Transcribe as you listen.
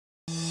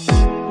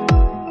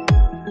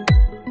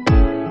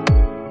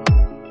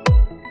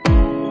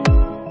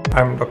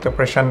I'm Dr.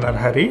 Prashant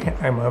Narhari.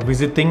 I'm a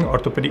visiting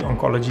orthopedic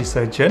oncology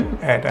surgeon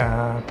at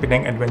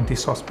Penang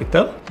Adventist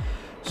Hospital.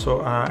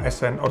 So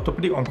as an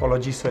orthopedic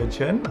oncology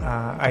surgeon,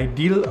 I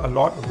deal a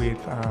lot with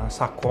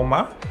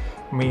sarcoma,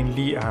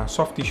 mainly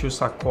soft tissue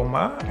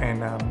sarcoma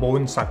and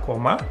bone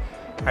sarcoma.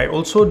 I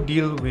also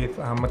deal with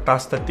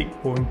metastatic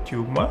bone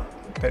tumor,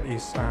 that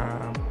is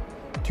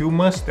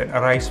tumors that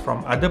arise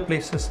from other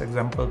places,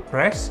 example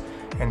breast,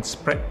 and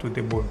spread to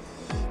the bone.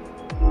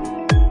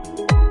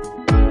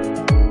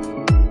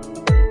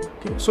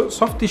 So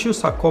soft tissue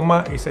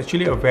sarcoma is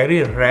actually a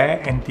very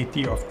rare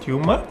entity of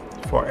tumor.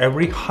 For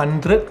every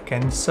 100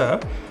 cancer,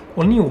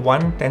 only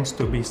one tends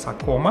to be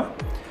sarcoma.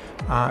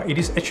 It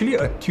is actually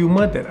a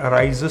tumor that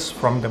arises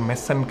from the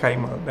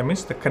mesenchymal, that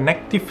means the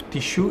connective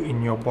tissue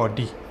in your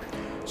body.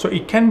 So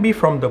it can be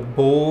from the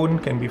bone,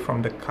 can be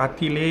from the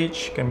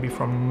cartilage, can be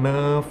from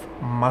nerve,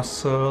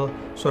 muscle.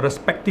 So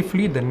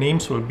respectively, the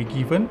names will be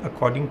given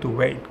according to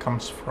where it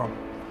comes from.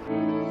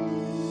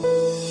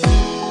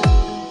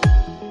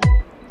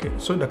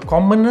 So the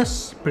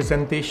commonest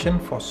presentation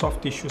for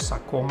soft tissue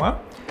sarcoma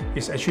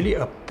is actually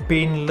a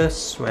painless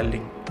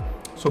swelling.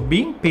 So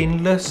being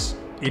painless,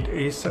 it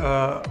is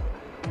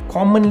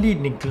commonly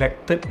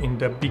neglected in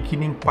the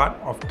beginning part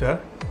of the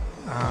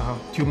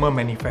tumor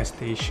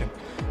manifestation.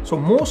 So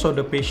most of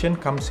the patient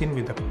comes in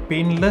with a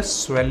painless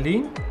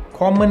swelling,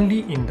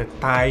 commonly in the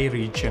thigh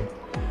region.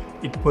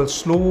 It will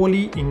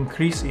slowly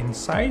increase in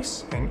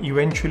size and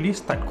eventually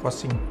start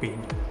causing pain.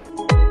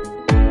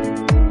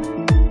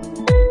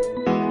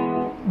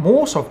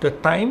 Most of the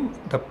time,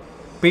 the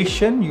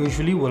patient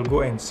usually will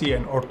go and see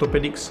an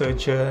orthopedic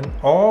surgeon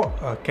or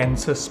a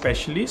cancer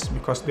specialist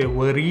because they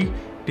worry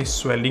this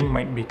swelling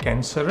might be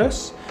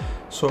cancerous.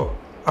 So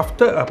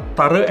after a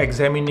thorough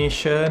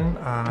examination,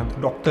 the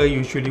doctor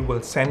usually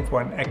will send for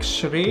an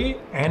X-ray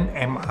and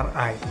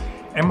MRI.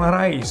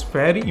 MRI is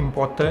very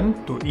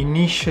important to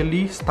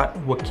initially start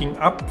working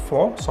up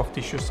for soft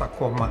tissue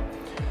sarcoma.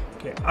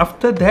 Okay.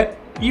 After that,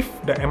 if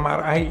the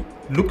MRI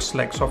looks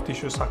like soft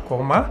tissue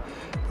sarcoma,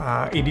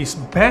 it is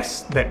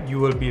best that you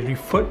will be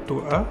referred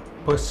to a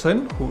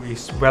person who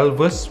is well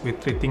versed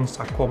with treating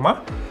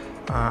sarcoma,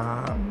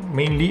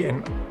 mainly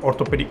an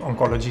orthopedic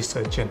oncology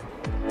surgeon.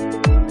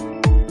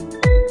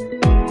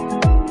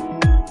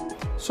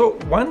 So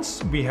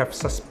once we have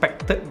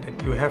suspected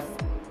that you have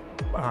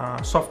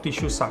soft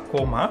tissue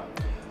sarcoma,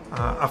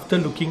 after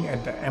looking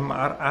at the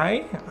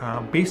MRI,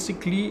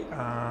 basically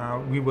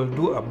we will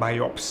do a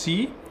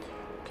biopsy.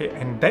 Okay,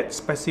 and that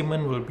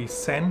specimen will be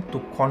sent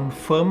to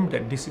confirm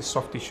that this is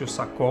soft tissue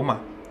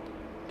sarcoma.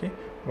 Okay,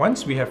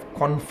 once we have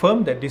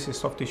confirmed that this is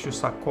soft tissue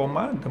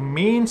sarcoma, the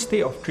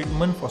mainstay of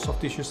treatment for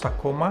soft tissue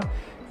sarcoma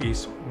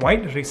is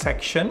wide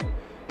resection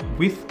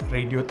with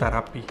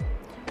radiotherapy.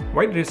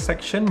 Wide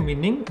resection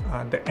meaning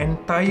the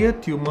entire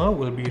tumor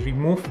will be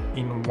removed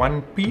in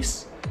one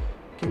piece,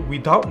 okay,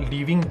 without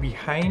leaving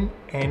behind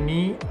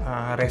any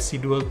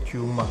residual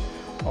tumor,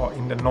 or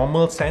in the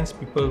normal sense,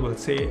 people will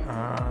say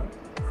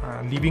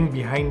leaving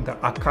behind the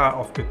ACA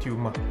of the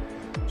tumor.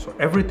 So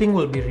everything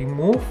will be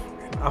removed,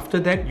 and after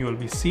that you will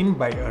be seen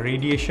by a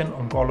radiation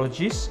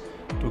oncologist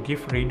to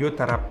give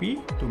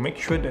radiotherapy to make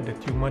sure that the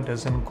tumor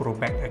doesn't grow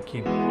back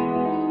again.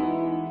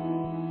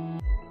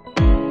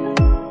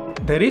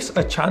 There is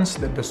a chance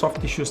that the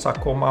soft tissue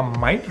sarcoma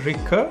might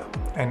recur,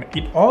 and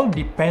it all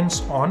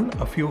depends on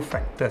a few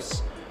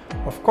factors.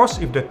 Of course,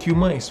 if the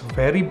tumor is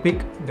very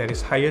big, there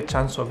is higher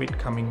chance of it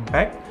coming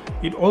back.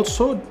 It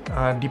also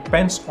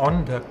depends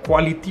on the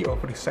quality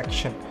of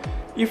resection.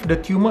 If the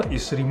tumor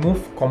is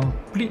removed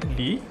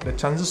completely, the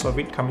chances of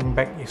it coming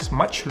back is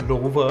much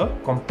lower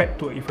compared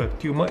to if a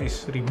tumor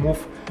is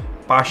removed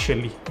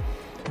partially.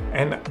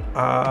 And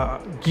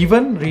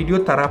given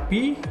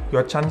radiotherapy,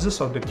 your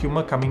chances of the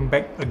tumor coming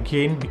back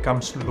again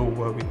becomes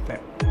lower with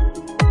that.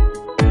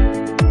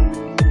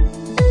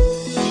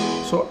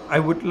 So I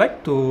would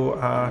like to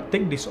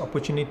take this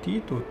opportunity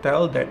to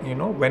tell that,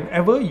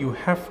 whenever you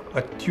have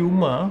a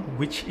tumor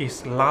which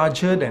is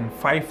larger than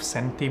 5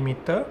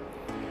 centimeter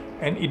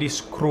and it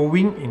is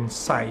growing in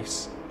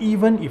size,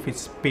 even if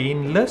it's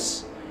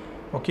painless,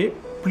 okay,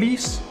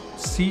 please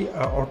see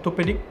an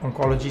orthopedic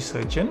oncology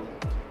surgeon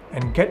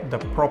and get the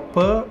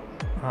proper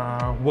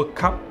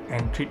workup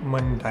and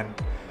treatment done.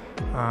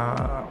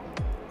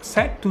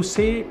 Sad to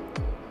say,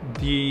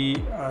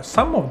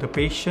 some of the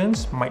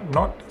patients might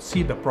not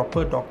see the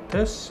proper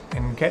doctors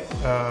and get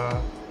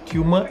a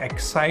tumor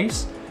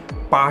excised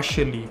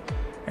partially,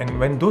 and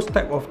when those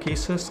type of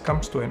cases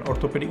comes to an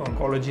orthopedic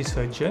oncology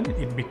surgeon,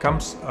 it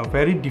becomes a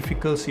very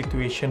difficult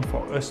situation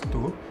for us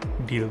to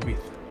deal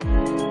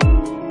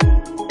with.